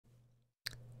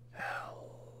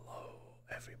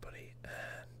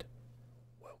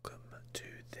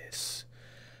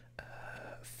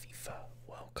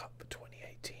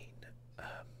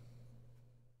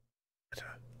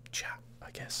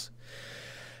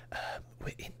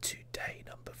we're into day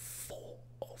number 4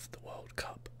 of the World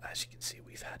Cup. As you can see,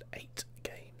 we've had 8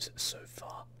 games so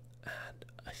far, and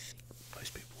I think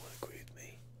most people will agree with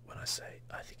me when I say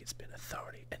I think it's been a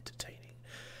thoroughly entertaining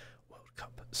World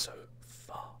Cup so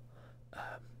far.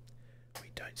 We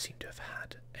don't seem to have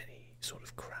had any sort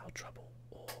of crowd trouble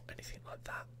or anything like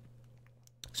that.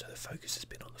 So the focus has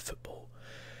been on the football.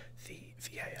 The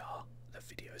VAR, the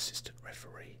video assistant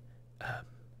referee,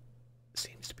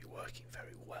 seems to be working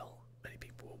very well. Many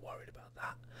people were worried about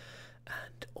that,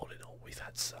 and all in all, we've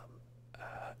had some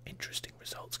interesting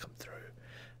results come through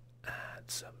and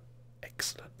some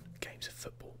excellent games of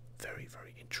football. Very,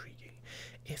 very intriguing,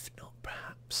 if not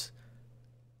perhaps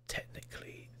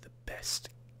technically the best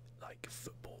like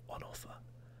football on offer,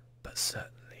 but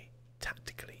certainly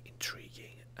tactically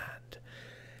intriguing and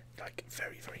like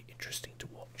very, very interesting to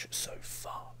watch so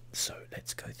far. So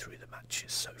let's go through the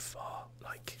matches so far,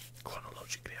 like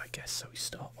chronologically, I guess. So we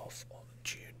start off on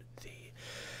June the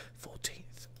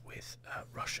 14th with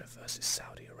Russia versus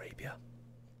Saudi Arabia.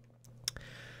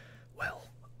 Well,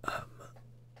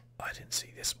 I didn't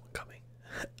see this one coming.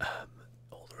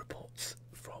 All the reports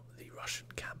from the Russian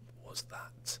camp was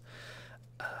that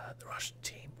the Russian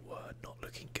team were not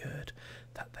looking good,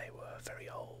 that they were very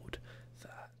old,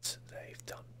 that they've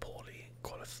done poorly in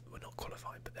not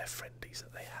qualifying, but their friendlies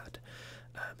that they had.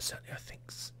 Certainly, I think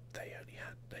they only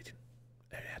had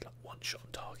like one shot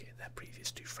on target in their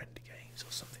previous 2 friendly games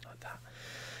or something like that,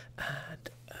 and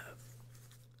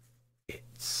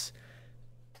it's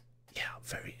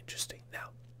very interesting. Now,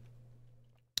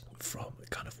 from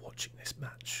kind of watching this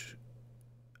match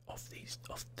of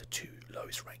the 2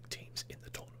 lowest ranked teams in the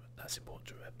tournament, that's important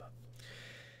to remember.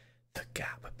 The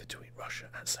gap between Russia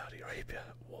and Saudi Arabia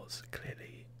was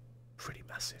clearly pretty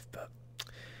massive, but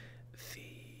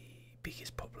the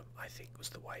biggest problem, I think, was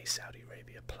the way Saudi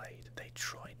Arabia played. They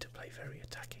tried to play very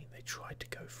attacking, they tried to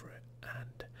go for it,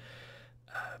 and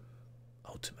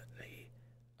ultimately,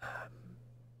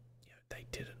 they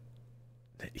didn't.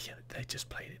 They just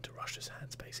played into Russia's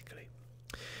hands, basically.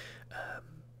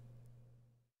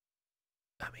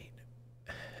 I mean,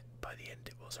 by the end,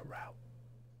 it was a rout,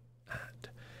 and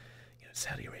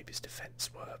Saudi Arabia's defence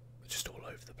were just all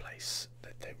over the place.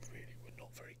 They really were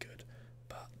not very good,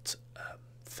 but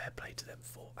fair play to them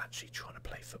for actually trying to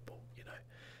play football.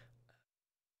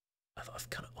 I've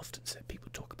kind of often said, people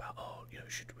talk about,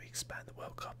 should we expand the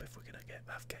World Cup if we're going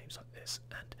to have games like this?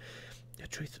 And the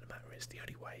truth of the matter is, the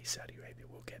only way Saudi Arabia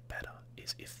will get better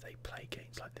is if they play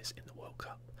games like this in the World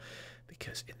Cup,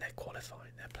 because in their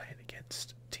qualifying, they're playing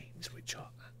against teams which are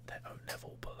at their own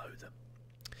level below them.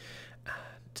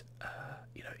 And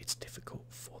it's difficult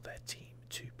for their team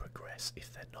to progress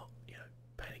if they're not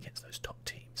playing against those top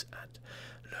teams and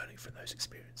learning from those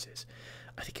experiences.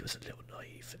 I think it was a little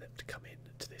naive for them to come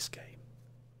into this game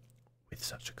with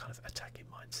such a kind of attacking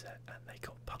mindset, and they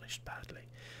got punished badly.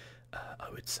 I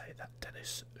would say that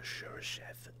Denis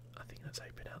Shurashev, I think that's how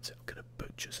you pronounce it. I'm going to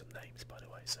butcher some names, by the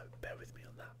way, so bear with me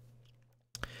on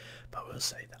that. But I will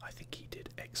say that I think he did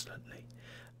excellently.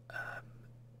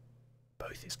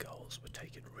 Both his goals were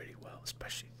taken really well,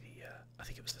 especially I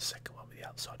think it was the second one with the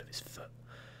outside of his foot.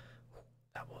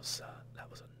 That was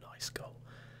a nice goal.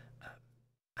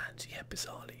 And yeah,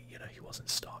 bizarrely, he wasn't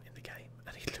starting the game,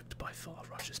 and he looked by far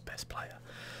Russia's best player.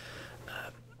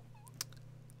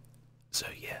 So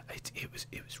yeah, it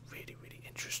was really, really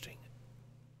interesting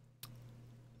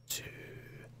to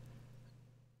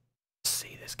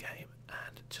see this game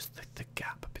and just the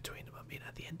gap between them. I mean,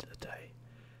 at the end of the day,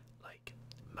 like,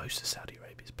 most of Saudi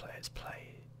Arabia's players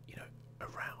play,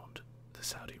 around the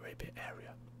Saudi Arabia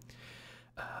area.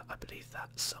 I believe that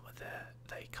some of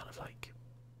they kind of like,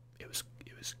 it was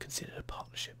considered a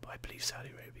partnership, but I believe Saudi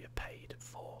Arabia paid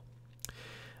for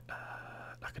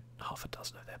like half a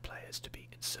dozen of their players to be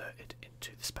inserted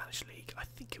into the Spanish league. I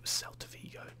think it was Celta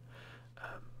Vigo,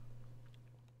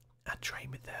 and train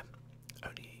with them.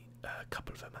 Only a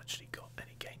couple of them actually got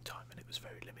any game time, and it was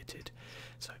very limited,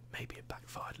 so maybe it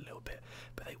backfired a little bit,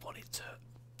 but they wanted to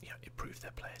improve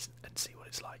their players and see what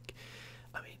it's like.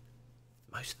 I mean,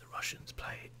 most of the Russians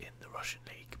play in the Russian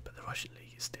league, but the Russian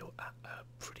league is still at a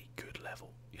pretty good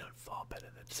level, far better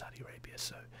than Saudi Arabia.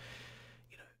 So,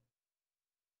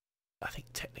 I think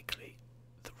technically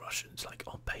the Russians, like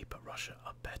on paper, Russia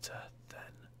are better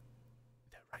than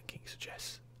their ranking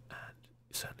suggests, and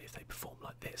certainly if they perform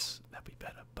like this, they'll be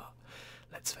better. But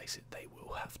let's face it, they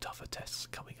will have tougher tests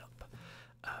coming up.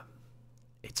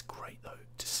 It's great though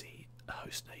to see a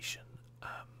host nation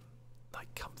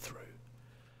like come through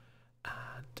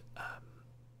and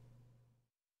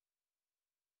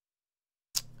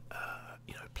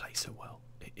play so well.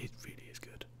 It really is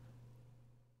good.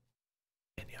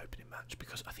 And opening match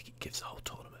because I think it gives the whole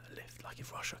tournament a lift. Like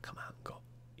if Russia come out and got,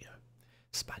 you know,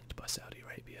 spanked by Saudi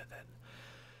Arabia, then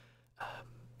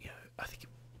you know, I think,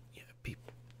 you know,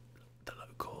 people, the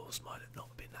locals might have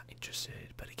not been that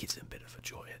interested, but it gives them a bit of a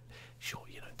joy. And sure,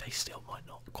 you know, they still might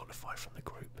not qualify from the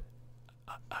group.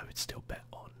 I would still bet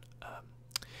on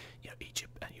you know,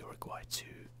 Egypt and Uruguay to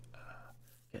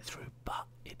get through, but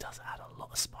it does add a lot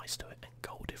of spice to it, and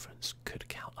goal difference could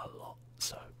count a lot.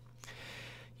 So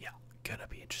yeah, gonna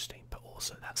be interesting. But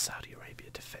also that Saudi Arabia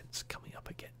defence coming up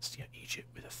against, you know, Egypt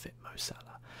with a fit Mo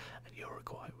Salah and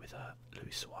Uruguay with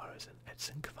Luis Suarez and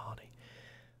Edson Cavani.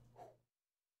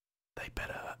 They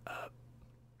better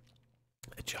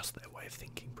adjust their way of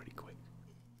thinking pretty quick,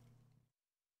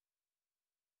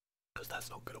 because that's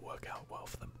not going to work out well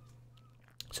for them.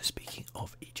 So speaking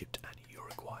of Egypt and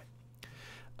Uruguay,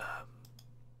 we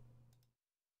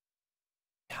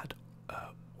had 1-0,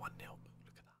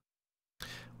 look at that,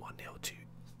 1-0 to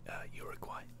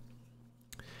Uruguay,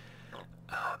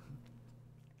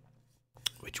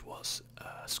 which was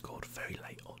scored very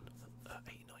late on,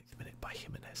 89th minute by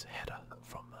Jimenez, header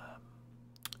from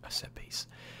a set piece.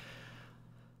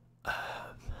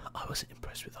 I wasn't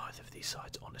impressed with either of these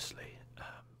sides, honestly.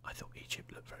 I thought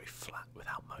Egypt looked very flat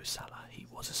without Mo Salah. He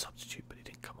was a substitute, but he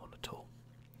didn't come on at all.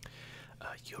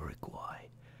 Uruguay,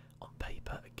 on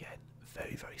paper, again,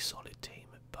 very, very solid team,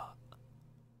 but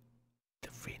they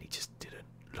really just didn't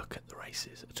look at the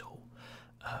races at all.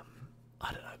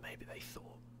 I don't know, maybe they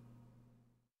thought...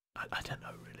 I don't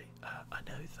know, really. I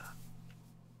know that...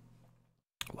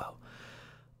 Well,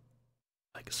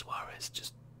 like, Suarez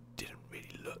just didn't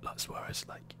really look like Suarez.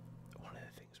 Like, one of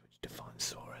the things which defines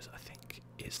Suarez, I think,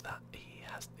 is that he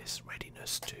has this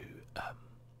readiness to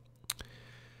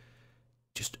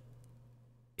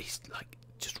he's like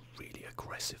just really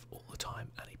aggressive all the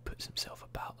time, and he puts himself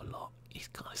about a lot. He's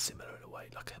kind of similar in a way,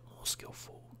 like a more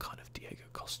skillful kind of Diego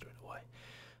Costa in a way.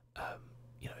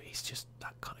 You know, he's just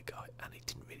that kind of guy, and he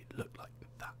didn't really look like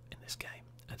that in this game.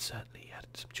 And certainly he had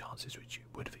some chances which you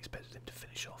would have expected him to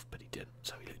finish off, but he didn't,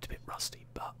 so he looked a bit rusty.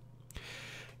 But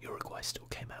Uruguay still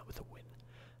came out with a win,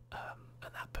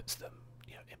 and that puts them,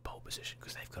 you know, in pole position,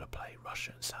 because they've got to play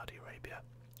Russia and Saudi Arabia,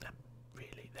 and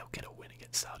really they'll get a win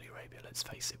against Saudi Arabia, let's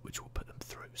face it, which will put them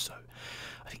through. So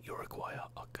I think Uruguay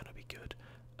are going to be good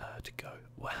to go.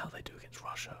 Well, how they do against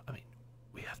Russia, I mean,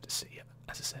 we have to see.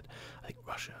 As I said, I think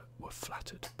Russia were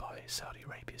flattered by Saudi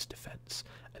Arabia's defence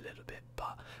a little bit,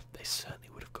 but they certainly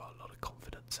would have got a lot of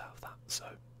confidence out of that. So,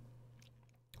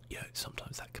 you know,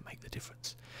 sometimes that can make the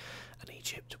difference. And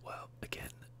Egypt, well,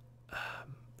 again,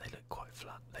 they look quite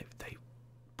flat. They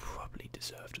probably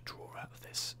deserved a draw out of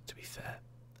this, to be fair.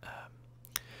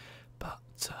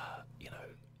 But you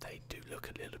know, they do look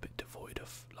a little bit devoid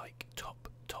of like top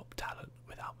talent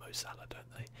without Mo Salah,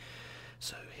 don't they?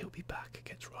 So he'll be back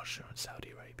against Russia and Saudi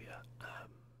Arabia.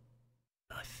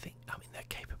 I mean, they're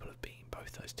capable of beating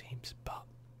both those teams, but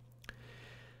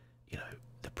you know,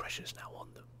 the pressure's now on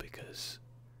them because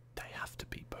they have to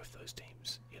beat both those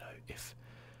teams. You know, if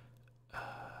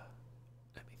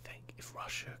let me think, if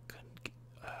Russia can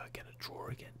get a draw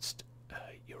against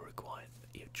Uruguay,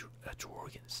 a draw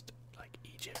against like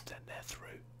Egypt, then they're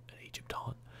through, and Egypt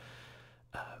aren't.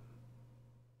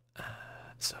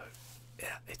 So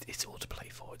yeah, it's all to play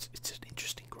for. It's an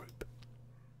interesting group.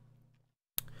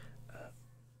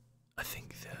 I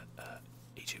think that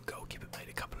Egypt goalkeeper made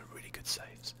a couple of really good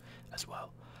saves as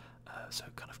well. So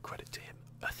kind of credit to him.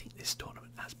 I think this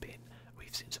tournament has been,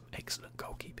 we've seen some excellent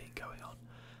goalkeeping going on.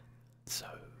 So,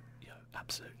 you know,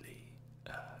 absolutely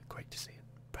great to see it.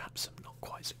 Perhaps some not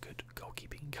quite so good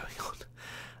goalkeeping going on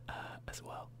as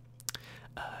well.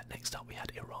 Next up we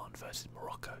had Iran versus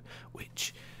Morocco,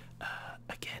 which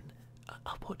again,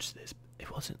 I watched this.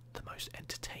 It wasn't the most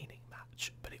entertaining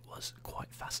match, but it was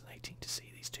quite fascinating to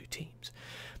see these two teams.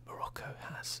 Morocco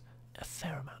has a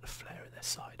fair amount of flair in their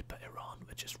side, but Iran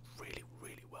were just really,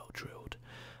 really well drilled.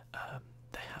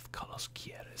 They have Carlos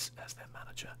Queiroz as their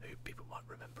manager, who people might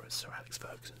remember as Sir Alex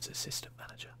Ferguson's assistant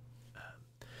manager,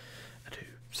 and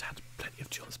who's had plenty of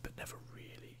jobs but never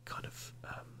really kind of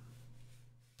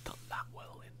done that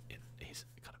well in his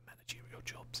kind of managerial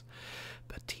jobs.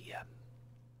 But he,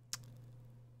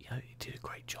 you know, he did a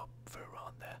great job for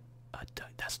Iran there.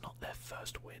 That's not their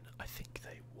first win. I think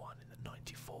they won in the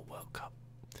 '94 World Cup,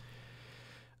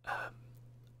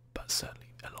 but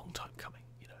certainly a long time coming,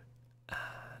 you know.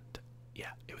 And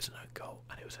yeah, it was an own goal,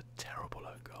 and it was a terrible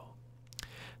own goal.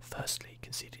 Firstly,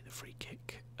 conceding the free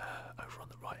kick over on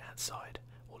the right-hand side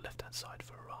or left-hand side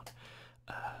for Iran,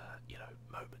 you know,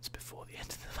 moments before the end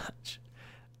of the match,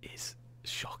 is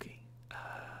shocking.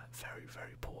 Very,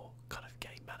 very poor kind of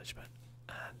game management,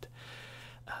 and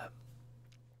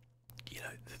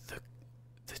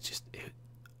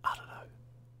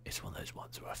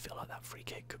ones where I feel like that free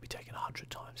kick could be taken 100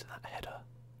 times and that header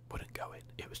wouldn't go in.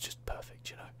 It was just perfect,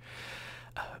 you know.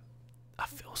 I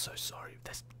feel so sorry.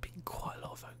 There's been quite a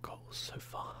lot of own goals so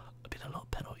far. Been a lot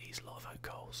of penalties, a lot of own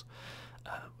goals,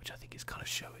 which I think is kind of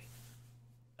showing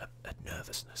a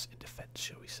nervousness in defence,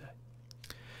 shall we say?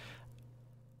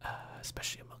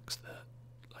 Especially amongst the,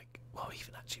 like, well,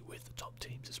 even actually with the top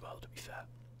teams as well, to be fair.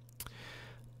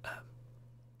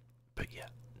 But yeah,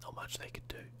 not much they could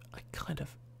do. I kind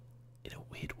of, in a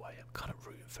weird way, I'm kind of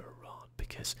rooting for Iran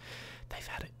because they've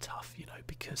had it tough, you know,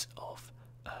 because of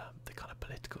the kind of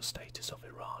political status of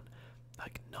Iran.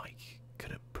 Like Nike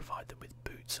couldn't provide them with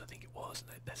boots, I think it was,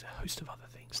 and there's a host of other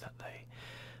things that they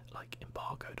like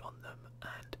embargoed on them.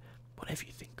 And whenever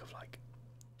you think of like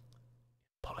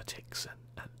politics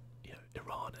and you know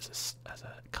Iran as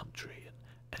a country and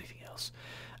anything else,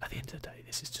 at the end of the day,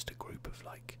 this is just a group of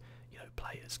like, you know,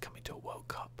 players coming to a World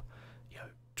Cup, you know,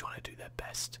 trying to do their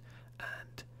best.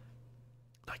 And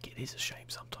like, it is a shame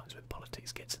sometimes when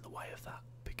politics gets in the way of that,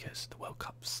 because the World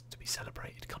Cup's to be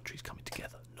celebrated, countries coming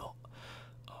together, not,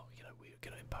 oh, you know, we're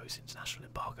going to impose international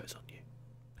embargoes on you.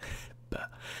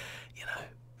 But, you know,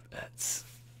 that's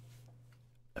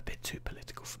a bit too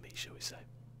political for me, shall we say.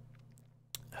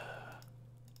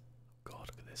 God,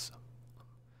 look at this. I'm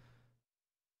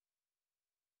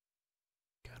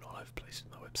going all over the place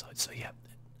with my website. So yeah,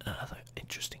 another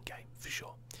interesting game for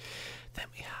sure. Then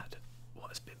we had what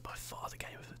has been by far the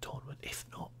game of the tournament, if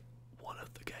not one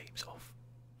of the games of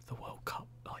the World Cup,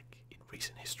 like in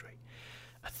recent history.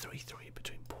 A 3-3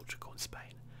 between Portugal and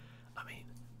Spain. I mean,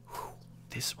 whew,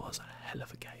 this was a hell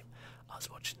of a game. I was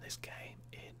watching this game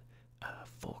in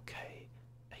 4K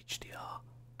HDR,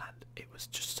 and it was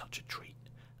just such a treat.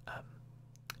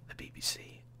 The BBC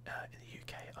in the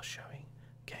UK are showing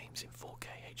games in 4K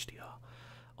HDR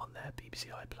on their BBC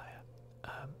iPlayer.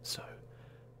 So,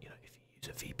 you know, if you use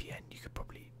a VPN, you could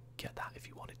probably get that if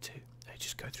you wanted to.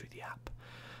 Just go through the app.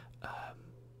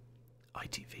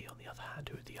 ITV, on the other hand,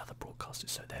 who are the other broadcasters,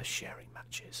 so they're sharing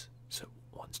matches. So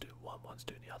one's doing one, one's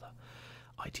doing the other.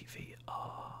 ITV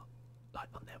are like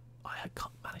on their. I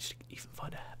can't manage to even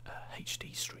find a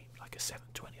HD stream, like a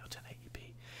 720 or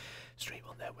 1080p stream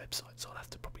on their website. So I'll have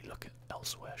to probably look at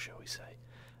elsewhere, shall we say,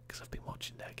 because I've been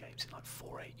watching their games in like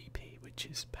 480p, which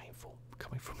is painful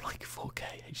coming from like 4K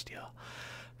HDR.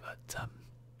 But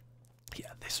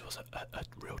yeah, this was a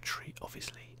real treat,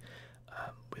 obviously,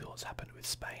 with what's happened with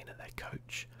Spain and their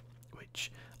coach,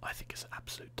 which I think is an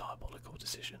absolute diabolical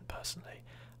decision, personally.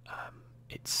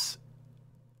 It's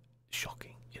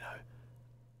shocking, you know.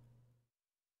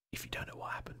 If you don't know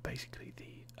what happened, basically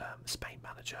the Spain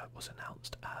manager was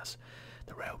announced as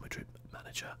the Real Madrid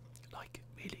manager, like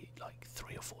really like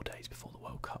 3 or 4 days before the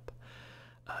World Cup.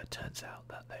 It turns out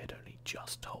that they had only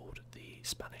just told the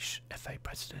Spanish FA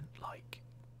president, like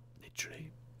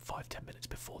literally 5-10 minutes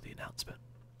before the announcement.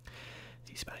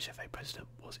 The Spanish FA president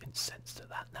was incensed at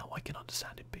that. Now I can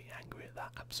understand him being angry at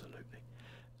that, absolutely.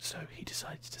 So he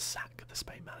decides to sack the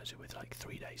Spain manager with like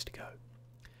 3 days to go,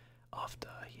 after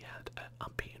he had an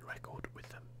unbeaten record with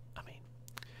them. I mean,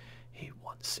 he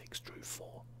won 6, drew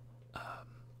 4.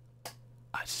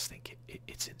 I just think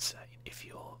it's insane. If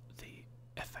you're the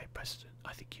FA president,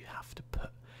 I think you have to put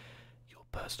your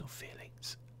personal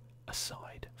feelings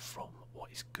aside from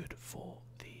what is good for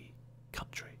the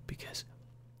country, because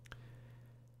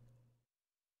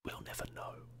we'll never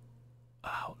know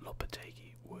how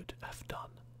Lopetegui would have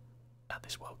done at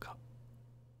this World Cup.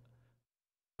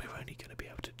 We're only going to be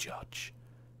able to judge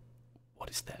what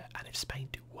is there, and if Spain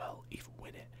do well, even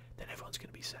win it, then everyone's going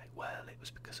to be saying, well, it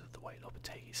was because of the way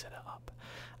Lopetegui set it up.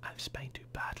 And if Spain do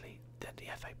badly, then the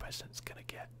FA president's going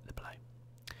to get the blame.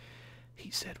 He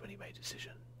said when he made a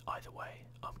decision, either way,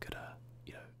 I'm gonna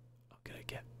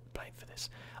get blamed for this.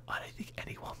 I don't think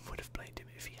anyone would have blamed him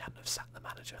if he hadn't have sacked the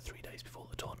manager 3 days before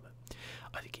the tournament.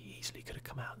 I think he easily could have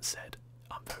come out and said,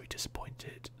 I'm very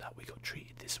disappointed that we got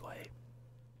treated this way,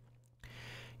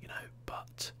 you know,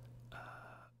 but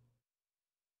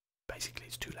basically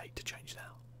it's too late to change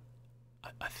now.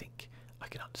 I think I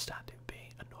can understand him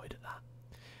being annoyed at that.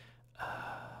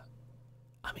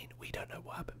 I mean, we don't know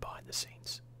what happened behind the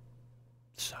scenes,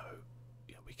 so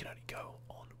you know, we can only go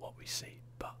on what we see.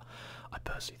 But I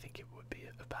personally think it would be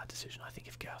a bad decision. I think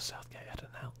if Gareth Southgate had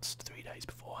announced 3 days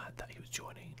beforehand that he was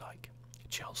joining like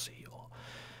Chelsea or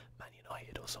Man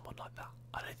United or someone like that,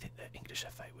 I don't think the English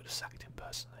FA would have sacked him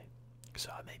personally. So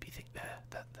I maybe think there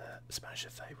that the Spanish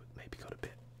FA would maybe got a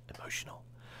bit emotional.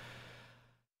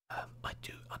 I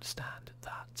do understand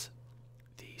that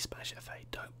the Spanish FA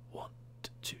don't want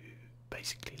to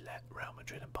basically let Real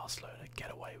Madrid and Barcelona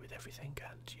get away with everything,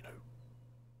 and you know,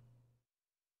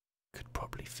 could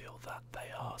probably feel that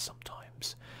they are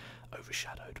sometimes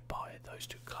overshadowed by those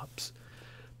two clubs.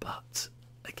 But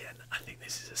again, I think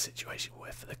this is a situation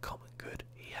where for the common good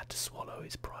he had to swallow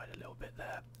his pride a little bit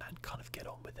there and kind of get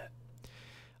on with it.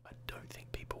 I don't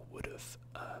think people would have.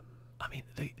 I mean,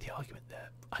 the argument there,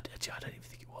 I don't even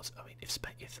think it was. I mean, if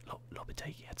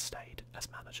Lopetegui had stayed as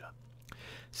manager,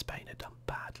 Spain had done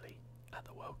badly at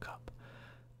the World Cup.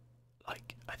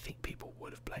 Like, I think people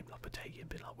would have blamed Lopetegui and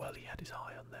been like, well, he had his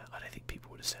eye on there. I don't think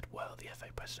people would have said, well, the FA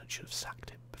president should have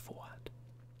sacked him beforehand.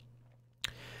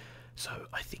 So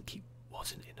I think he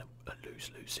wasn't in a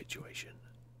lose-lose situation,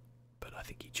 but I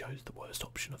think he chose the worst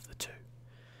option of the two.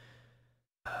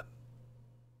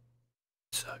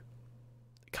 So,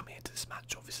 coming into this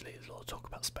match, obviously, there's a lot of talk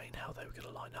about Spain, how they were going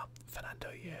to line up. Fernando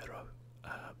Hierro,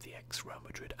 the ex-Real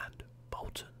Madrid and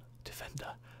Bolton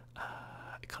defender,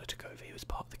 kind of took over. He was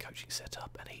part of the coaching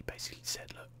setup, and he basically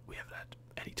said, look, we haven't had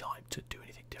any time to do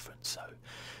anything different, so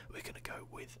we're going to go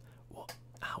with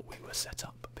how we were set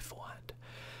up beforehand.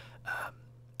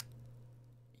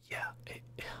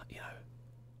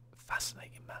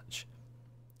 Fascinating match.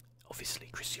 Obviously,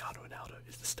 Cristiano Ronaldo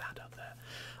is the standout there.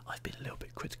 I've been a little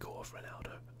bit critical of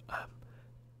Ronaldo,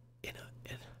 and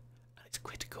it's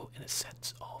critical in a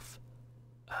sense of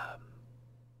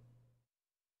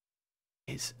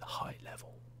his high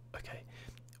level. Okay,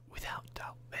 without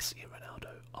doubt, Messi and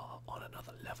Ronaldo are on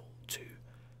another level to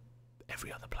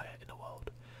every other player in the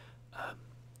world.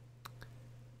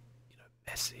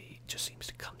 Messi just seems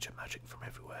to conjure magic from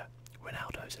everywhere.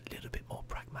 Ronaldo's a little bit more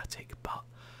pragmatic, but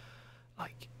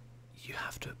like, you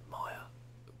have to admire,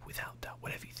 without doubt,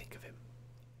 whatever you think of him,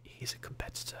 he's a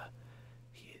competitor.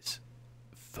 He is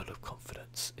full of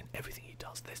confidence in everything he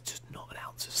does. There's just not an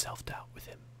ounce of self-doubt with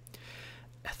him.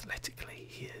 Athletically,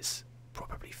 he is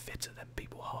probably fitter than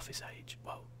people half his age.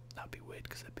 Well, that'd be weird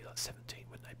because they'd be like 17,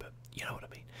 wouldn't they? But you know what I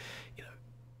mean.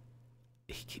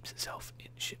 He keeps himself in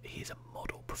shape. He is a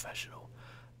model professional,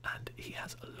 and he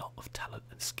has a lot of talent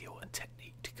and skill and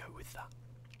technique to go with that.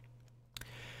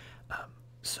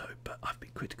 But I've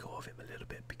been critical of him a little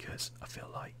bit because I feel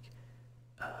like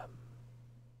he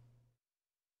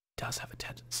does have a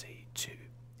tendency to,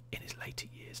 in his later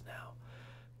years now,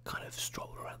 kind of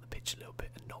stroll around the pitch a little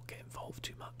bit and not get involved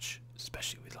too much,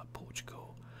 especially with like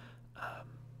Portugal,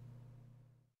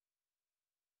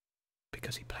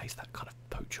 because he plays that kind of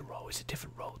poacher role. It's a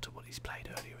different role to what he's played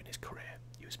earlier in his career.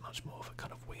 He was much more of a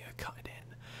kind of winger cutting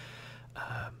in,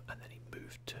 and then he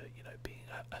moved to being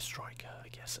a striker, I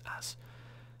guess. As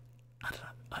I don't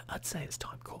know, I'd say as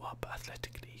time caught up,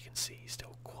 athletically you can see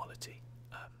still quality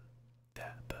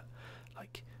there. But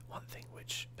like, one thing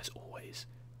which has always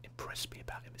impressed me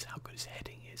about him is how good his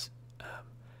heading is.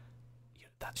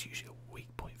 That's usually a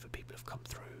weak point for people who've come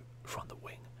through from the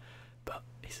wing, but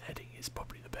his heading is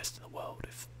probably the best in the world.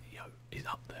 If he's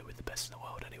up there with the best in the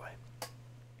world anyway.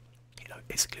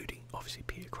 Excluding obviously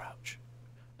Peter Crouch.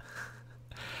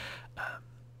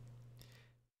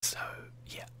 So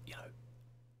yeah,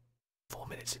 4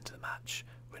 minutes into the match,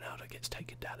 Ronaldo gets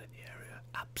taken down in the area.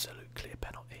 Absolute clear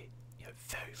penalty.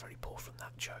 Very, very poor from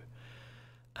Nacho.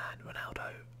 And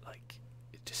Ronaldo,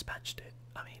 dispatched it.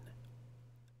 I mean,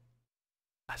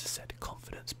 as I said,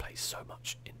 confidence plays so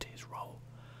much into his role,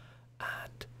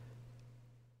 and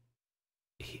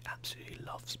he absolutely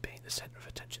loves being the centre of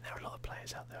attention. There are a lot of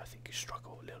players out there, I think, who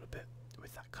struggle a little bit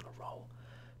with that kind of role,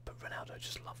 but Ronaldo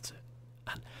just loves it.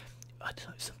 And I don't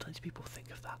know, sometimes people think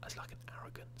of that as like an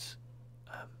arrogance.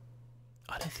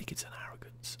 I don't think it's an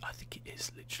arrogance. I think it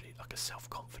is literally like a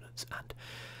self-confidence, and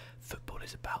football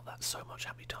is about that so much.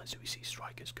 How many times do we see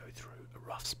strikers go through a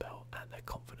rough spell and they're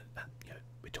confident, and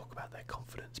we talk about their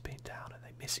confidence being down and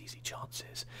they miss easy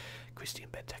chances. Christian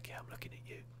Benteke, I'm looking at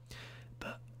you.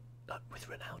 But with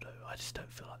Ronaldo, I just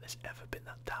don't feel like there's ever been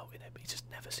that doubt in him. He just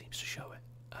never seems to show it.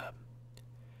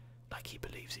 Like, he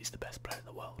believes he's the best player in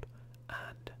the world,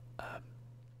 and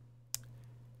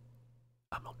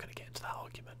I'm not going to get into that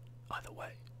argument either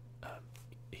way.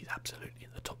 He's absolutely in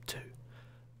the top two.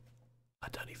 I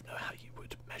don't even know how you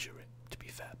would measure it, to be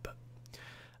fair, but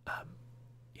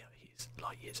he's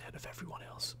light years ahead of everyone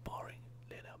else, barring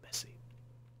Lionel Messi.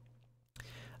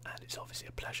 And it's obviously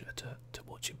a pleasure to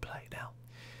watch him play. Now,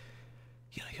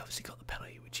 he obviously got the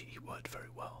penalty, which he worked very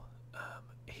well.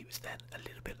 He was then a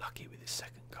little bit lucky with his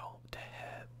second goal, De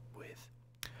Gea, with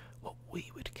what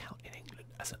we would count in England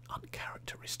as an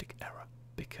uncharacteristic error,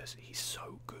 because he's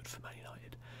so good for Man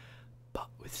United. But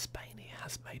with Spain, he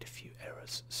has made a few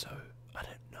errors, so I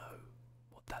don't know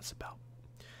what that's about.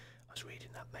 I was reading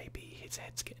that maybe his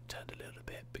head's getting turned a little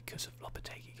bit because of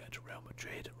Lopetegui going to Real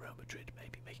Madrid, and Real Madrid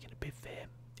maybe making a bid for him,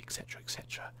 etc.,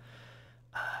 etc.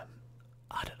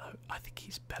 I don't know. I think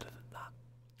he's better than that.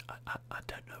 I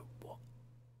don't know what.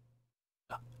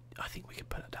 I think we can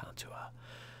put it down to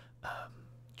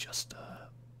just a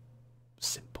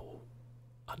simple,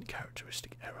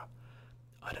 uncharacteristic error.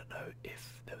 I don't know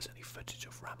if there was any footage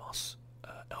of Ramos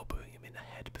elbowing him in the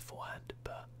head beforehand,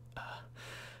 but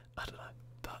I don't know.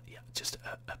 But yeah, just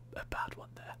a bad one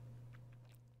there.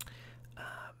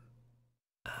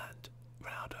 And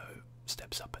Ronaldo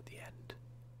steps up at the end.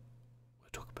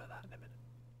 We'll talk about that in a minute.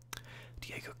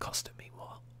 Diego Costa,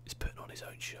 meanwhile, is putting on his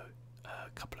own show. A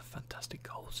couple of fantastic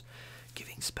goals,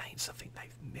 giving Spain something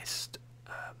they've missed.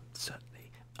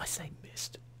 Certainly, I say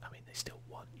missed. I mean, they still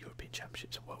won European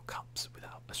Championships and World Cups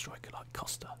without a striker like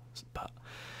Costa. But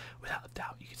without a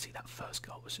doubt, you can see that first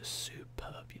goal was just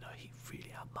superb. You know, he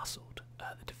really outmuscled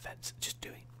the defence. Just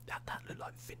doing that. That looked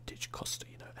like vintage Costa.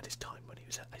 You know, at his time when he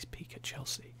was at his peak at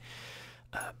Chelsea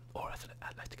or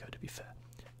Atletico, to be fair.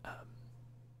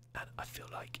 And I feel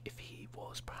like if he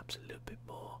was perhaps a little bit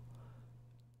more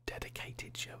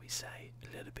dedicated, shall we say, a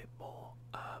little bit more,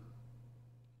 a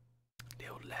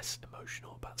little less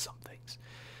emotional about some things,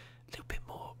 a little bit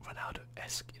more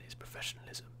Ronaldo-esque in his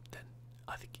professionalism, then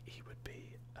I think he would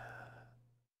be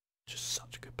just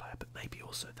such a good player. But maybe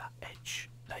also that edge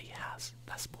that he has,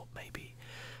 that's what maybe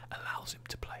allows him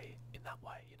to play in that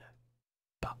way, you know.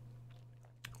 But,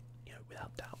 you know,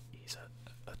 without doubt, he's a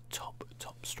top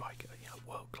striker, you know,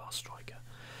 world-class striker.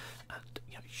 And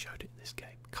you know, he showed it in this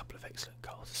game. A couple of excellent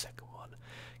goals. The second one,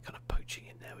 kind of poaching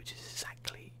in there, which is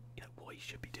exactly, you know, what he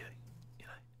should be doing. You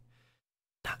know,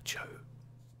 Nacho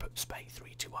put Spain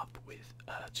 3-2 up with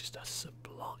just a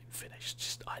sublime finish.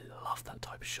 Just I love that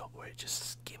type of shot where it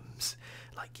just skims,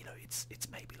 like, you know, it's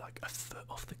maybe like a foot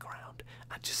off the ground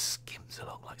and just skims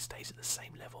along, like stays at the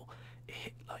same level. It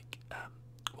hit like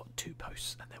what, 2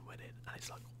 posts and then went in, and it's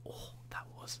like, oh, that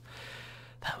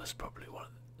was probably one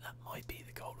of that might be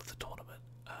the goal of the tournament.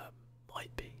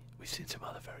 Might be. We've seen some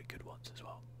other very good ones as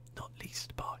well, not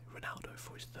least by Ronaldo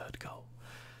for his 3rd goal.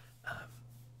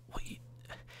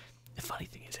 The funny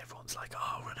thing is, everyone's like,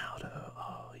 oh, Ronaldo,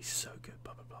 oh, he's so good,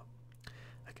 blah blah blah.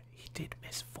 Okay, he did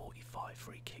miss 45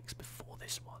 free kicks before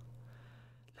this one.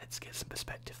 Let's get some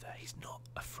perspective there. He's not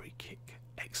a free kick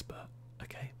expert,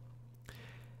 okay?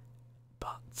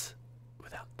 But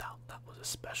without doubt, that was a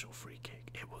special free kick.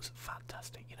 It was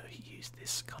fantastic. You know, he used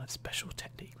this kind of special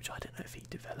technique, which I don't know if he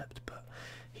developed, but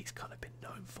he's kind of been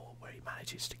known for, where he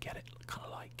manages to get it kind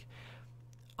of like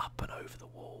up and over the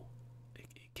wall. It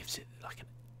gives it like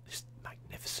this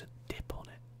magnificent dip on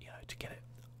it, you know, to get it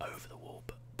over the wall,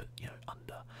 but you know,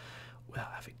 under,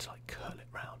 without having to like curl it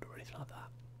round or anything like that.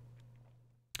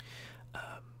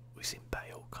 We've seen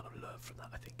Bale kind of learn from that,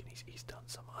 I think, and he's done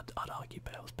some. I'd argue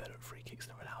Bale's better at free kicks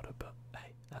than Ronaldo, but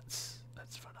hey, that's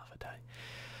for another day.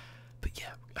 But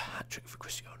yeah, a hat-trick for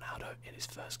Cristiano Ronaldo in his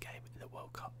first game in the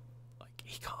World Cup. Like,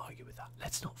 he can't argue with that.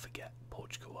 Let's not forget,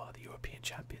 Portugal are the European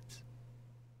champions.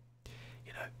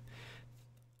 You know,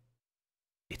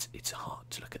 it's hard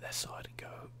to look at their side and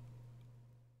go,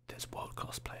 there's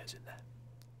world-class players in there.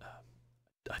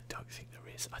 I don't think there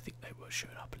is. I think they were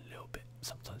shown up a little bit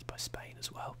sometimes by Spain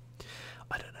as well.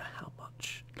 I don't know how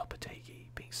much Lopetegui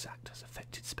being sacked has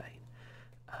affected Spain.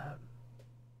 I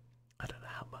don't know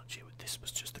how much this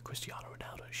was just the Cristiano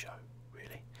Ronaldo show,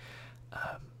 really.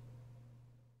 I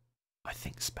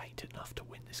think Spain did enough to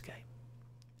win this game.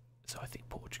 So I think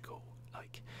Portugal,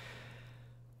 like,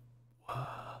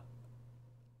 I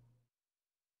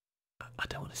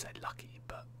don't want to say lucky,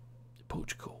 but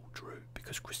Portugal drew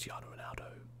because Cristiano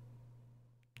Ronaldo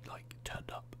like turned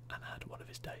up and had one of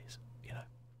his days, you know.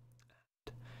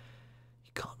 And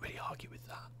you can't really argue with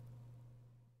that.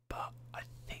 But I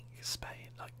think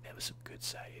Spain, like, there were some good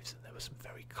saves and there were some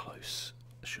very close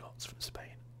shots from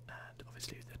Spain, and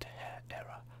obviously the De Gea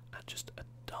error and just a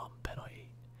dumb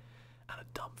penalty and a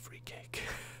dumb free kick,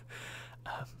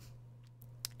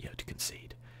 you know, to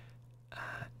concede.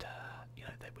 And you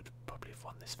know, they would probably have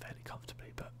won this fairly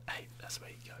comfortably, but hey, that's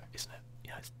where you go, isn't it? You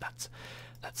know,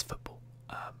 that's football.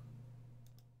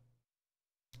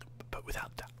 But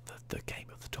without doubt, the game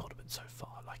of the tournament so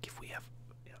far, like, if we have,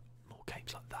 you know, more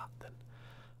games like that, then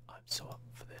I'm so up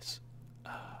for this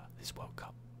World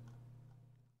Cup.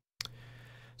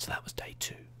 So that was day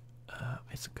 2.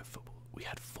 It's some good football. We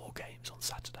had 4 games on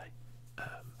Saturday.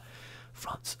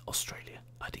 France, Australia.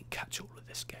 I didn't catch all of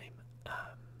this game.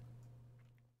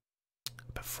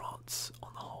 But France,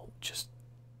 on the whole, just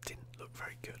didn't look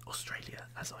very good. Australia,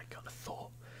 as I kind of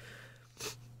thought,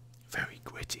 very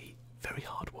gritty, very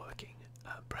hard-working.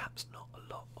 Perhaps not a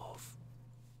lot of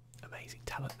amazing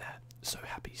talent there. So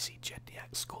happy to see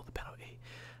Jedniak score the penalty.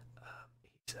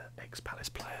 He's an ex-Palace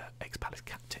player, ex-Palace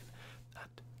captain,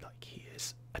 and like, he is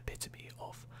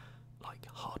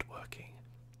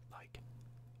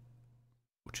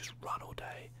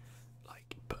day,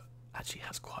 like, but actually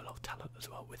has quite a lot of talent as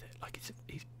well with it. Like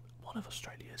he's one of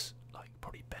Australia's like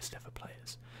probably best ever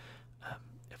players.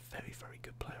 A very very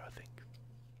good player, I think.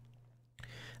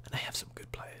 And they have some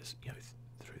good players, you know,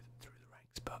 through the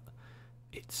ranks, but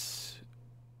it's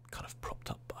kind of propped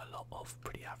up by a lot of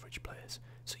pretty average players.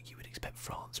 So you would expect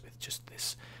France with just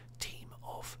this team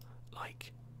of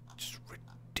like just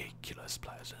ridiculous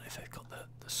players. And if they've got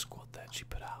the squad that she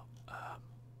put out,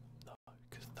 no,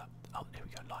 because that. Oh, here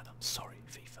we go. Lineup. Sorry,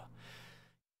 FIFA.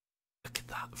 Look at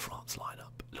that France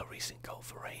lineup: Lloris in goal,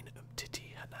 Varane,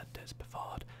 Umtiti, Hernandez,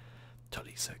 Pavard,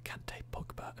 Tolisso, Kante,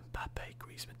 Pogba, Mbappe,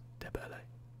 Griezmann, Dembele.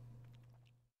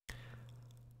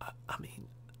 I mean,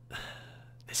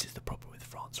 this is the problem with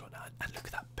France right now. And look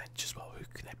at that bench as well. Who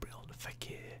can they bring on?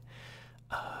 Fekir,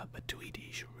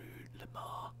 Matuidi, Giroud,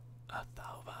 Lemar,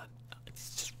 Thauvin.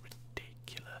 It's just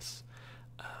ridiculous.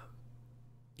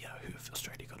 You know, who have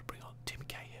Australia got to bring on? Tim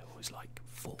Cahill, who's like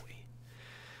 40.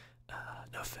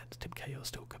 No offense, Tim Cahill's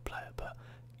still a good player, but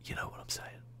you know what I'm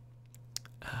saying.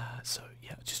 So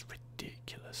yeah, just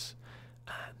ridiculous.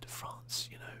 And France,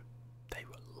 you know, they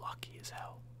were lucky as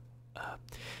hell.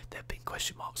 There have been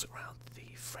question marks around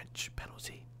the French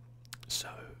penalty, so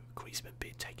Griezmann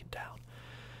being taken down.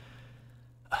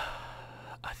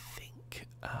 I think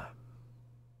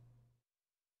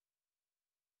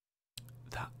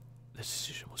that the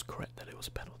decision was correct, that it was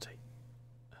a penalty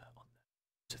on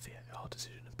the VAR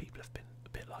decision, and people have been a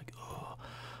bit like, oh,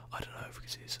 I don't know,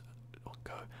 because it's on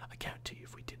go. I guarantee you,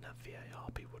 if we didn't have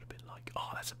VAR, people would have been like,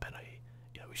 oh, that's a penalty.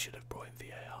 You know, we should have brought in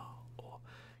VAR. Or,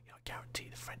 you know, I guarantee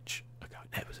the French are going,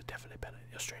 it was a definitely a penalty.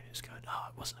 The Australians are going, oh,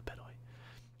 it wasn't a penalty.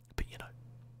 But you know,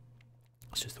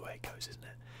 it's just the way it goes, isn't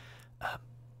it?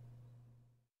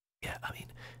 Yeah, I mean,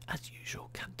 as usual,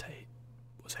 Kante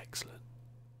was excellent,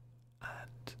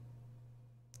 and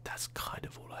that's kind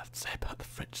of all I have to say about the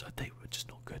French side. They were just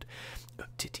not good.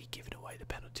 Titi giving away the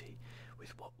penalty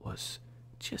with what was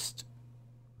just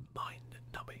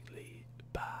mind-numbingly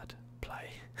bad play.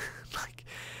 Like,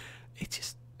 it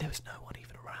just, there was no one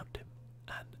even around him,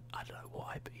 and I don't know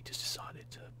why, but he just decided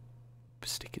to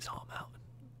stick his arm out and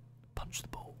punch the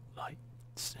ball like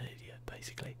it's an idiot,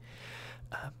 basically.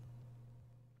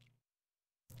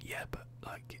 Yeah, but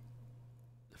like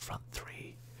the front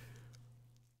three,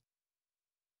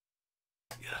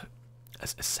 you know,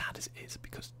 as sad as it is,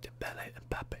 because Dembele and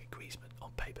Mbappe and Griezmann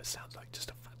on paper sounds like just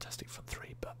a fantastic front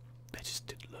three, but they just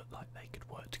didn't look like they could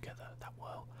work together that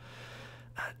well.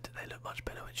 And they looked much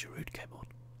better when Giroud came on.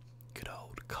 Good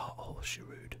old cart horse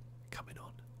Giroud coming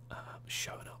on,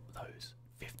 showing up those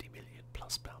 50 million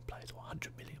plus pound players or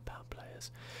 100 million pound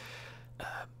players.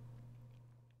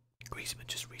 Griezmann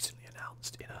just recently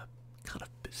announced in a kind of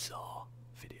bizarre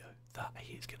video that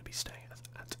he is going to be staying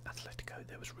at Atletico.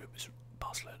 There was rumours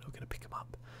Barcelona were going to pick him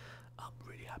up. I'm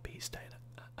really happy he's staying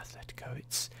at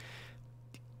Atletico.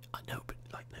 I know, but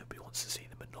like nobody wants to see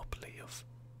the monopoly of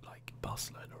like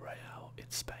Barcelona, Real in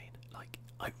Spain. Like,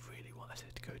 I really want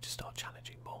Atletico to start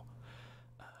challenging more.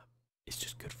 It's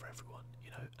just good for everyone,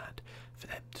 you know, and for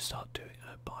them to start doing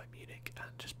Bayern Munich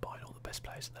and just buying all the best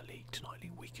players in the league to not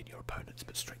only weaken your opponents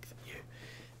but strengthen you,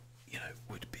 you know,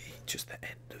 would be just the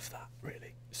end of that,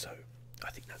 really. So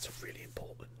I think that's a really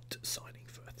important signing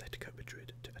for Atletico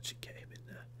Madrid, to actually get him in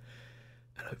there,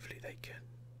 and hopefully they can,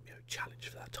 you know, challenge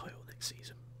for that title next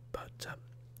season. But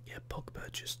yeah, Pogba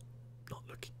just not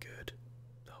looking good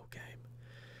the whole game.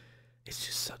 It's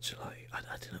just such a, like, I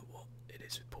don't know what it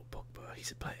is with Paul Pogba.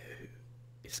 He's a player who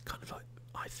is kind of like,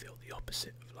 I feel, the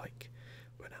opposite of like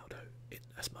Ronaldo in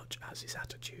as much as his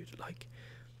attitude. Like,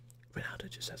 Ronaldo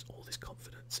just has all this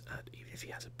confidence, and even if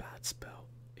he has a bad spell,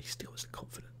 he still has the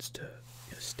confidence to,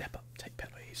 you know, step up, take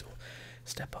penalties, or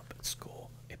step up and score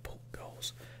important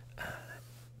goals,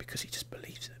 because he just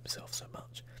believes in himself so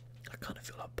much. I kind of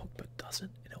feel like Pogba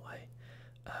doesn't, in a way.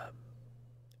 When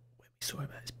we saw him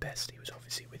at his best, he was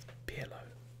obviously with Pirlo,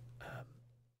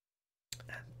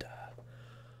 and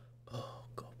oh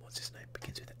god, what's his name?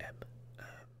 Begins with M.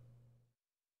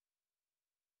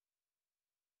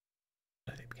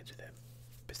 I think it begins with M.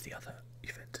 But it's the other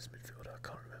Juventus midfielder. I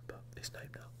can't remember his name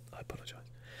now. I apologise.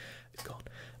 It's gone.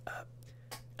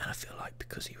 And I feel like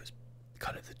because he was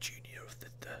kind of the junior of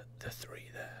the three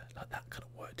there, like, that kind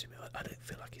of worked to me. I don't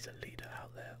feel like he's a leader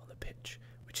out there on the pitch,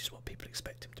 which is what people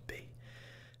expect him to be.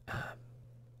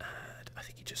 And I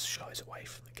think he just shies away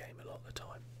from the game a lot of the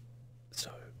time.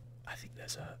 So I think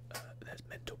there's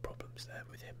mental problems there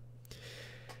with him,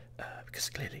 because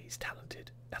clearly he's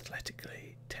talented,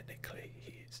 athletically, technically,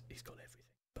 he's got everything,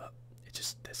 but it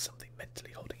just, there's something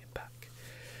mentally holding him back.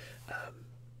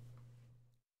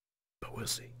 But we'll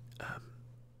see. And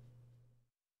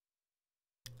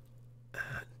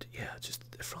yeah, just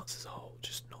France as a whole,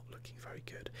 just not looking very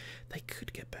good. They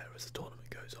could get better as the tournament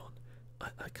goes on.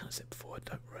 I kind of said before, I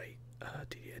don't rate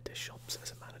Didier Deschamps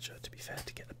as a manager, to be fair,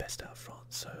 to get the best out of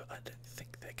France, so I don't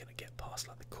think they're going to get past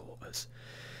like the quarters,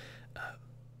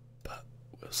 but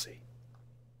we'll see.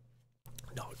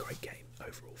 Not a great game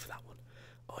overall for that one.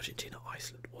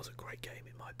 Argentina-Iceland was a great game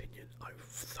in my opinion. I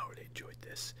thoroughly enjoyed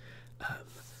this.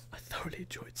 I thoroughly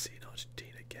enjoyed seeing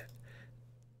Argentina get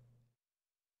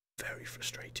very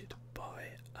frustrated by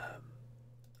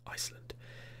Iceland.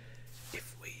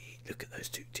 If we look at those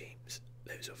two teams,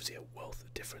 there's obviously a wealth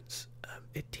of difference.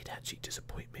 It did actually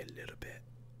disappoint me a little bit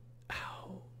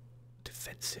how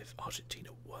defensive Argentina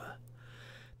were.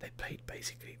 They played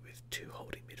basically with two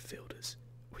holding midfielders,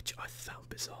 which I found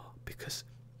bizarre because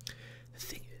the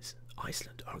thing is,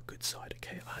 Iceland are a good side,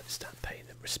 okay? I understand paying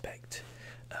them respect.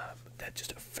 They're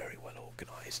just a very well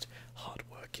organised,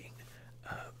 hard-working,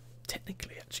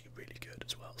 technically actually really good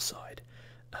as well side.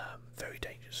 Very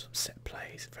dangerous on set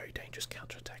plays, very dangerous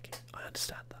counter-attacking. I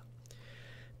understand that.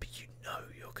 But you know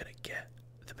you're going to get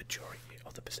the majority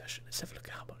of the possession. Let's have a look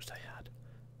at how much they had.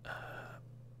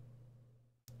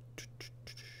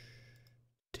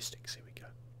 Statistics, here we go.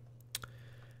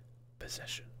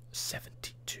 Possession,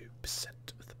 72%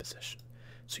 of the possession.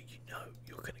 So you know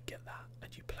you're going to get that,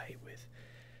 and you play with,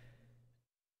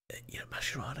 you know,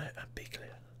 Mascherano and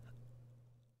Biglia.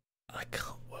 I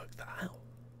can't work that out.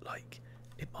 Like,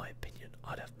 in my opinion,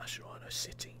 I'd have Mascherano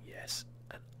sitting, yes,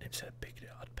 and instead of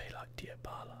Biglia, I'd pay like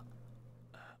Dybala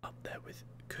up there with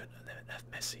Kun, and then have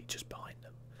Messi just behind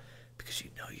them, because you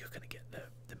know you're going to get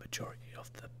the majority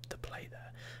of the play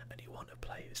there, and you want a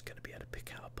player who's going to be able to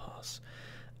pick out a pass,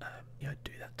 you know,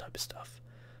 do that type of stuff,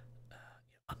 you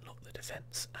know, unlock the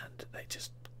defence, and they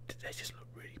just look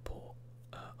really poor.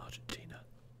 Argentina.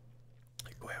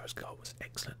 Aguero's goal was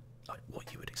excellent, like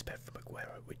what you would expect from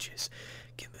Aguero, which is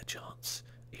give him a chance,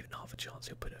 even half a chance,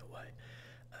 he'll put it away.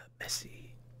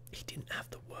 Messi, he didn't have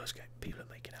the worst game. People are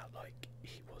making out like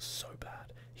he was so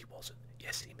bad. He wasn't.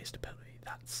 Yes, he missed a penalty.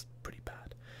 That's pretty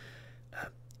bad.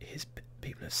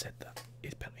 People have said that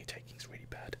his penalty taking is really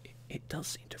bad. It does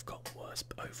seem to have gotten worse,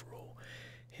 but overall,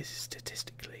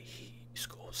 statistically, he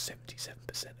scores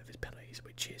 77% of his penalties,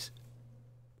 which is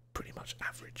pretty much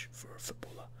average for a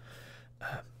footballer.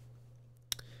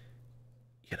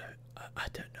 You know, I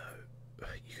don't know.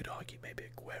 You could argue maybe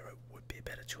Aguero would be a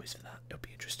better choice for that. It'll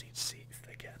be interesting to see if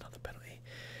they get another penalty.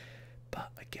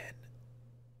 But again,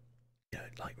 you know,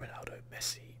 like Ronaldo,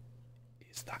 Messi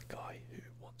is that guy who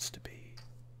wants to be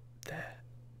there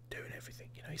doing everything.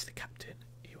 You know, he's the captain.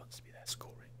 He wants to be there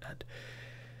scoring. And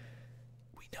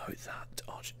we know that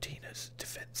Argentina's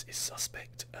defence is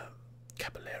suspect.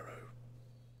 Caballero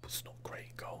was not great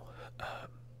in goal.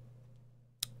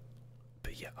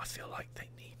 But yeah, I feel like they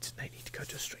need to go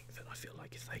to strength, and I feel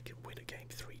like if they can win a game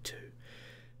 3-2,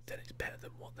 then it's better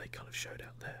than what they kind of showed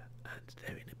out there. And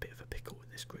they're in a bit of a pickle in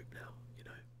this group now. You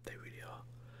know, they really are.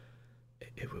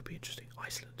 It will be interesting.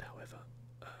 Iceland, however,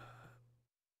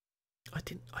 I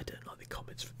don't like the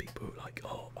comments from people who are like,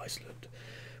 oh, Iceland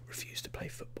refused to play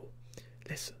football.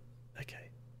 Listen, okay,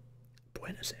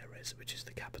 Buenos Aires, which is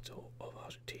the capital of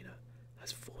Argentina,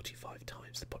 has 45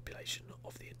 times the population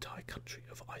of the entire country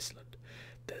of Iceland.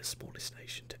 They're the smallest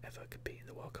nation to ever compete in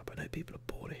the World Cup. I know people are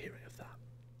bored of hearing of that,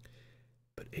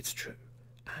 but it's true.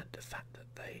 And the fact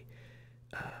that they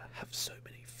have so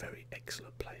many very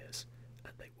excellent players,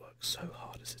 and they work so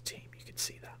hard as a team, you can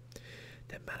see that.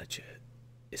 Their manager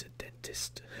is a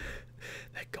dentist.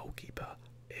 Their goalkeeper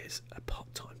is a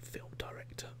part-time film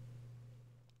director.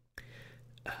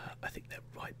 I think their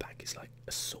right back is like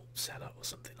a salt seller or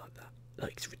something like that.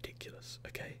 Like, it's ridiculous,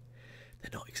 okay?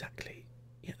 They're not exactly,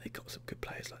 you know, they've got some good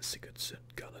players like Sigurdsson,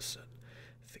 Gunnarsson,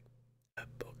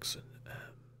 Boxen,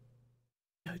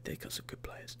 you know, they've got some good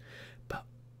players. But,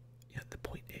 you know, the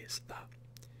point is that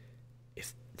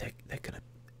if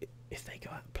they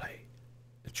go out and play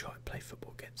and try and play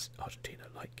football against Argentina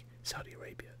like Saudi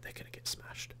Arabia, they're going to get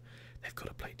smashed. They've got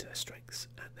to play to their strengths,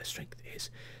 and their strength is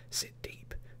sit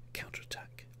deep,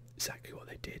 counter-attack. Exactly what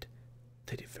they did.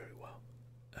 They did very well.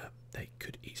 They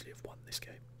could easily have won this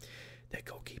game. Their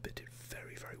goalkeeper did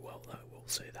very, very well, though, I will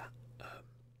say that.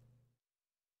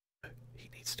 He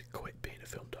needs to quit being a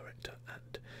film director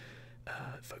and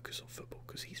focus on football,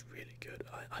 because he's really good.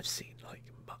 I've seen like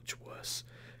much worse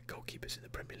goalkeepers in the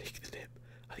Premier League than him.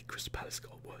 I think Crystal Palace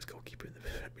got a worse goalkeeper in the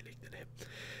Premier League than him.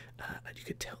 And you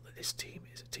can tell that this team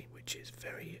is a team which is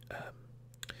very,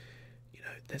 you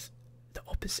know, there's the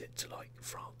opposite to like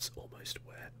France almost,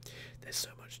 where there's so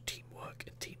much teamwork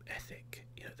and team ethic.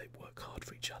 You know, they work hard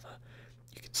for each other.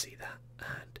 You can see that,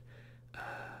 and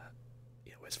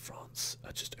you know, whereas France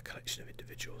are just a collection of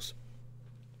individuals.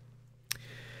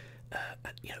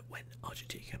 And you know, when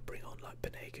Argentina can bring on like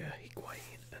Banega,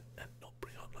 Higuain, and not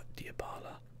bring on like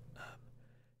Dybala,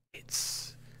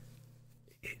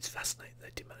 it's fascinating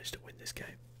they did manage to win this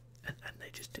game, and they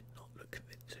just did not look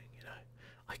convincing. You know,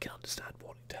 I can understand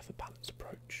wanting to have a balanced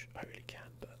approach, I really can,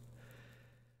 but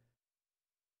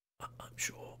I'm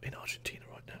sure in Argentina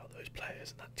right now, those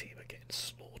players and that team are getting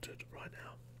slaughtered right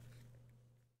now.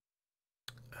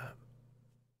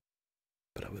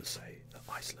 But I will say that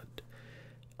Iceland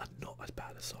are not as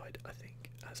bad a side, I think,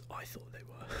 as I thought they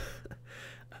were.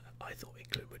 I thought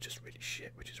England were just really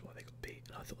shit, which is why they got beat,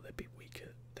 and I thought they'd be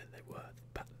weaker than they were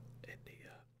back in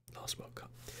the last World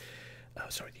Cup.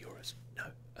 Sorry, the Euros. No,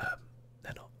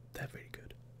 they're not. They're really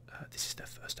good. This is their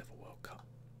first ever World Cup.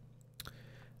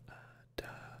 And,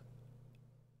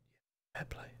 fair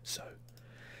play. So,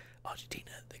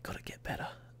 Argentina, they've got to get better.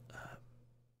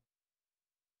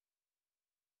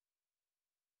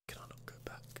 Can I not go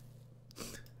back? There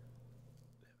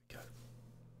we go.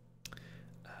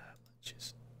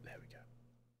 There we go.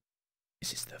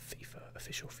 This is the FIFA,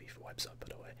 official FIFA website, by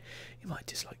the way. You might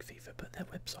dislike FIFA, but their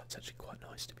website's actually quite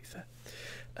nice, to be fair.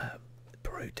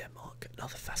 Peru, Denmark,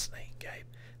 another fascinating game.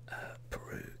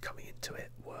 Peru coming into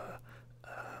it were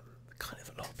kind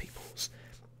of a lot of people's,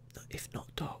 if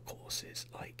not dark horses,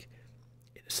 like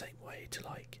in the same way to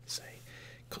like say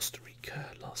Costa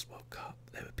Rica last World Cup.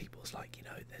 There were people's like, you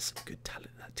know, there's some good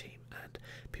talent in that team and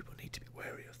people need to be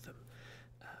wary of them.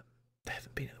 They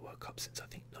haven't been in the World Cup since I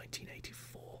think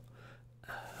 1984,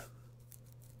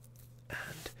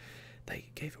 and they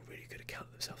gave a really good account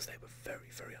of themselves. They were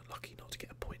very, very unlucky not to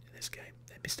get a point in this game.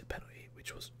 They missed a penalty,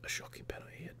 which was a shocking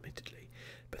penalty, admittedly,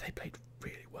 but they played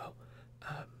really well.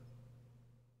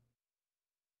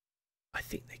 I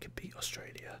think they could beat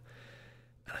Australia,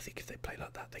 and I think if they play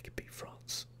like that, they could beat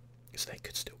France, because they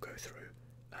could still go through.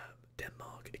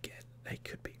 Denmark, again, they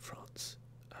could beat France.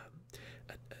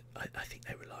 I think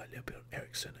they rely a little bit on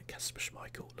Eriksson and Kasper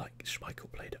Schmeichel. Like,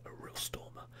 Schmeichel played a real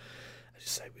stormer. As you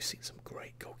say, we've seen some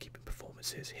great goalkeeping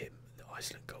performances. Him, the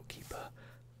Iceland goalkeeper,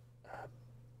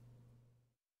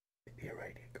 the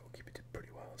Iranian goalkeeper did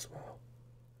pretty well as well.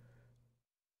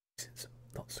 We've seen some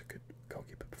not so good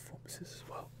goalkeeper performances as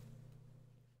well.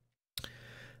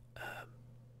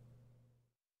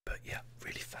 But yeah,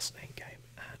 really fascinating game,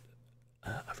 and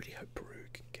I really hope Peru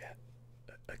can get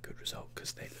a good result,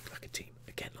 because they look like a team,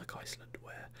 again like Iceland,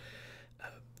 where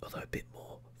although a bit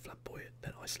more flamboyant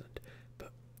than Iceland,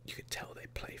 but you can tell they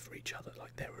play for each other,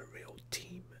 like they're a real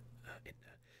team in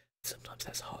there. Sometimes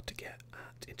that's hard to get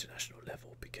at international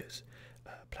level, because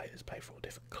players play for all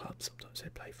different clubs. Sometimes they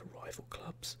play for rival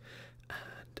clubs,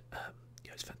 and you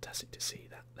know, it's fantastic to see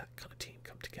that kind of team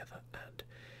come together, and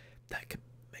that can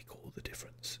make all the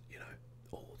difference, you know,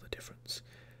 all the difference.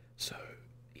 So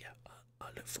yeah, I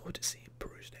look forward to seeing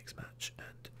Peru's next match.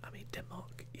 And I mean,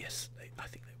 Denmark, yes, I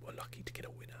think they were lucky to get a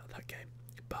win out of that game,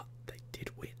 but they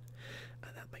did win,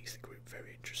 and that makes the group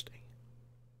very interesting.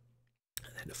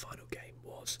 And then the final game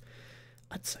was,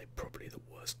 I'd say, probably the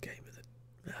worst game of the,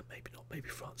 maybe not, maybe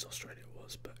France Australia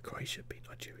was, but Croatia beat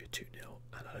Nigeria 2-0,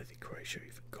 and I don't think Croatia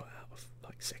even got out of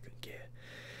like second gear.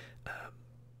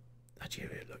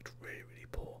 Nigeria looked really, really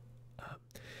poor.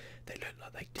 They looked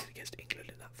like they did against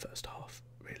England in that first half,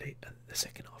 really, and the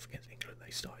second half against England they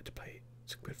started to play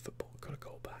some good football, got a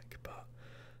goal back, but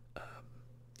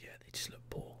yeah, they just looked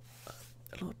poor.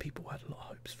 A lot of people had a lot of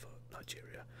hopes for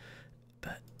Nigeria,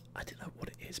 but I don't know what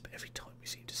it is, but every time we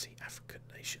seem to see African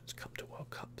nations come to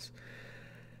World Cups,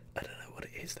 I don't know what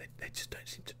it is, they just don't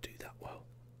seem to do that well,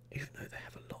 even though they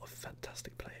have a lot of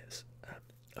fantastic players.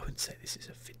 I wouldn't say this is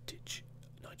a vintage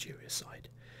Nigeria side.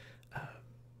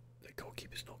 The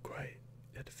goalkeeper's not great,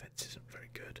 their defence isn't very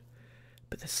good,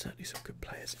 but there's certainly some good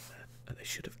players in there, and they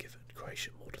should have given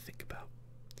Croatia more to think about.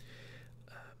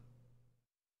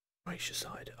 Croatia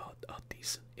side are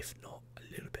decent, if not a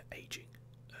little bit ageing.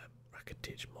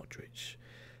 Rakitic, Modric,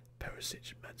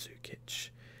 Perisic,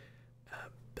 Mandzukic,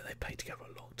 but they played together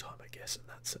a long time, I guess, and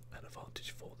that's an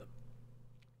advantage for them.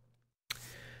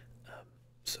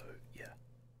 So yeah,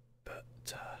 but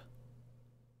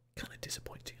kind of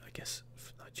disappointing, I guess,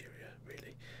 for Nigeria,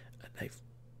 really, and they've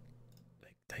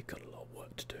got a lot of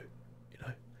work to do, you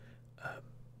know.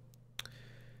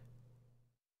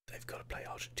 They've got to play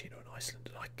Argentina and Iceland,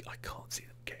 and I can't see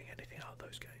them getting anything out of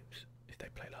those games if they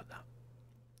play like that.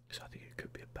 So I think it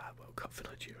could be a bad World Cup for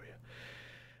Nigeria.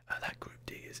 That Group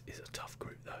D is a tough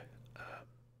group though.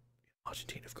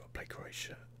 Argentina have got to play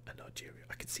Croatia and Nigeria.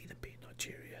 I can see them beating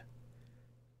Nigeria,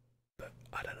 but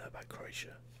I don't know about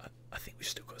Croatia. I think we've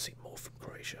still got to see more from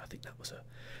Croatia. I think that was a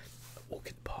walk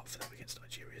in the park for them against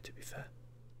Nigeria, to be fair.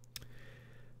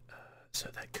 So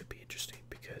that could be interesting,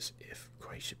 because if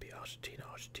Croatia beat Argentina,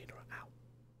 Argentina are out.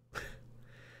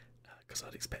 Because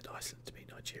I'd expect Iceland to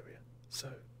beat Nigeria. So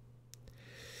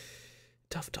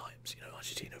tough times, you know.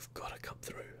 Argentina have got to come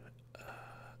through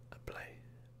and play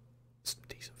some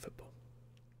decent football.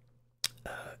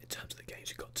 In terms of the games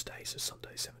we've got today, so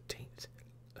Sunday 17th,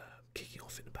 kicking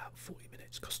off in about 40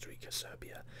 minutes, Costa Rica,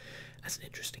 Serbia. That's an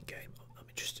interesting game. I'm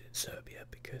interested in Serbia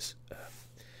because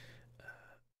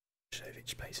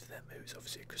Specialising plays for them, who's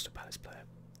obviously a Crystal Palace player,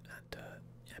 and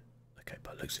yeah, okay,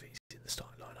 by looks of it, he's in the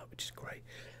starting lineup, which is great.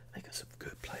 They got some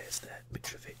good players there.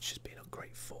 Mitrovic has been on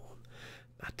great form.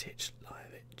 Matic,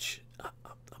 Lajovic.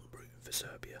 I'm rooting for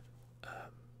Serbia.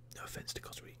 No offence to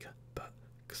Costa Rica, but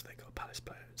because they got a Palace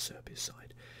player on Serbia's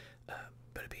side. But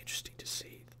it'd be interesting to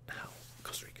see how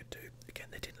Costa Rica do. Again,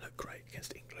 they didn't look great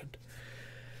against England.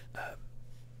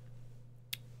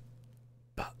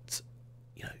 But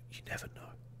you know, you never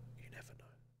know. You never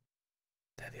know.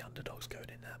 They're the underdogs going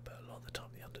in there, but a lot of the time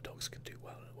the underdogs can do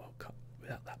well in a World Cup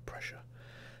without that pressure.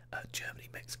 Germany,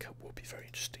 Mexico will be very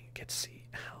interesting. You get to see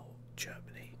how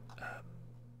Germany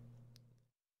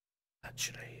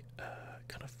actually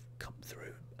kind of come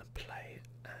through and play.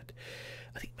 And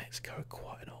I think Mexico are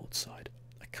quite an old side.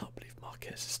 I can't believe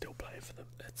Marquez is still playing for them.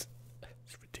 It's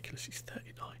ridiculous. He's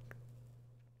 39.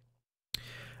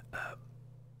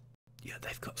 Yeah,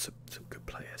 they've got some good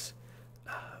players,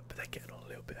 but they're getting on a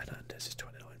little bit. Hernandez is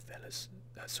 29, Velas.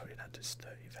 Sorry, Hernandez is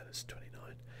 30, Velas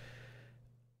 29.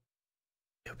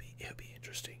 It'll be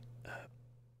interesting.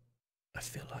 I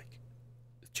feel like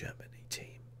the Germany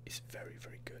team is very,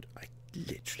 very good. I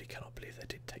literally cannot believe they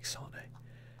didn't take Sane.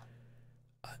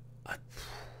 I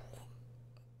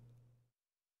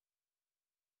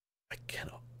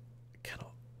cannot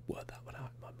work that one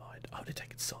out in my mind. I would have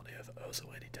taken Sane over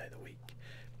Ozil any day of the week.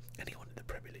 Anyone in the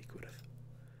Premier League would have.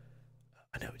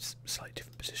 I know it's a slightly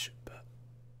different position, but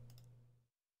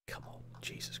come on,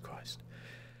 Jesus Christ.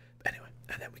 Anyway,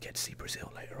 and then we get to see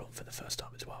Brazil later on for the first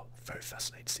time as well. Very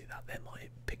fascinating to see that. They're my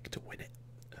pick to win it.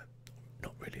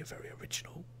 Not really a very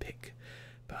original pick,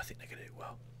 but I think they're going to do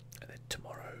well. And then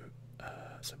tomorrow,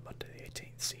 so Monday the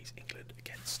 18th, sees England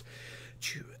against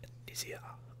Tunisia.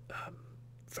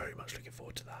 Very much looking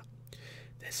forward to that.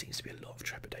 There seems to be a lot of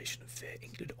trepidation and fear.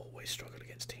 England always struggle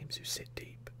against teams who sit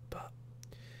deep, but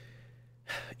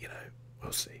you know,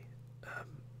 we'll see.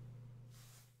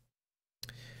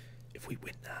 If we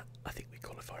win that, I think we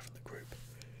qualify from the group.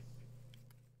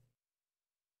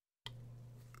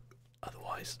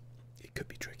 Otherwise, it could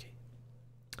be tricky.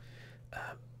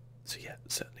 So yeah,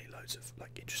 certainly loads of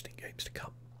like interesting games to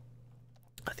come.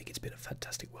 I think it's been a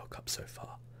fantastic World Cup so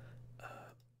far.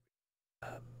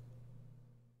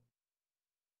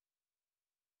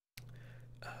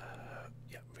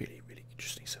 Yeah, really, really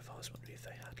interesting so far. I was wondering if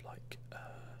they had like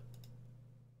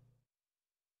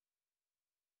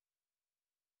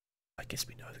I guess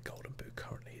we know the Golden Boot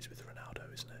currently is with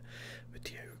Ronaldo, isn't it? With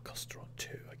Diego Costa on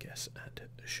 2, I guess, and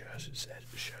Scherzer,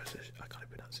 I can't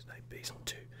pronounce his name, but he's on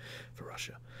 2 for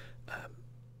Russia. But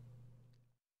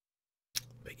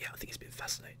yeah, I think it's been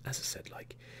fascinating. As I said,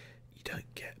 like, you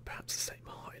don't get perhaps the same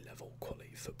high level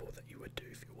quality football that you would do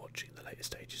if you're watching the later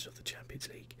stages of the Champions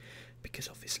League, because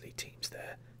obviously teams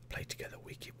there play together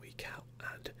week in, week out,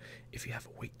 and if you have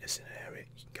a weakness in an area,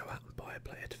 you can go out and buy a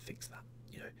player to fix that.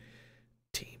 You know,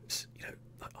 teams, you know,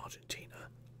 like Argentina,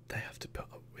 they have to put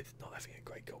up with not having a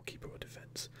great goalkeeper or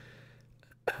defence.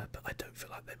 But I don't feel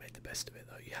like they made the best of it,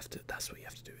 though. You have to. That's what you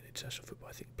have to do in international football.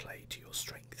 I think play to your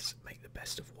strengths, make the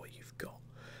best of what you've got.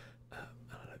 And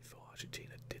I don't feel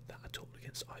Argentina did that at all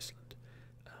against Iceland.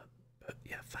 But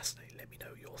yeah, fascinating. Let me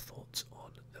know your thoughts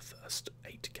on the first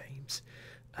 8 games.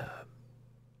 And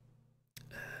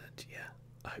yeah,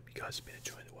 I hope you guys have been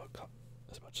enjoying the World Cup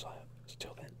as much as I am.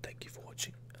 Until then, thank you for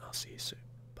watching, and I'll see you soon.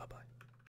 Bye bye.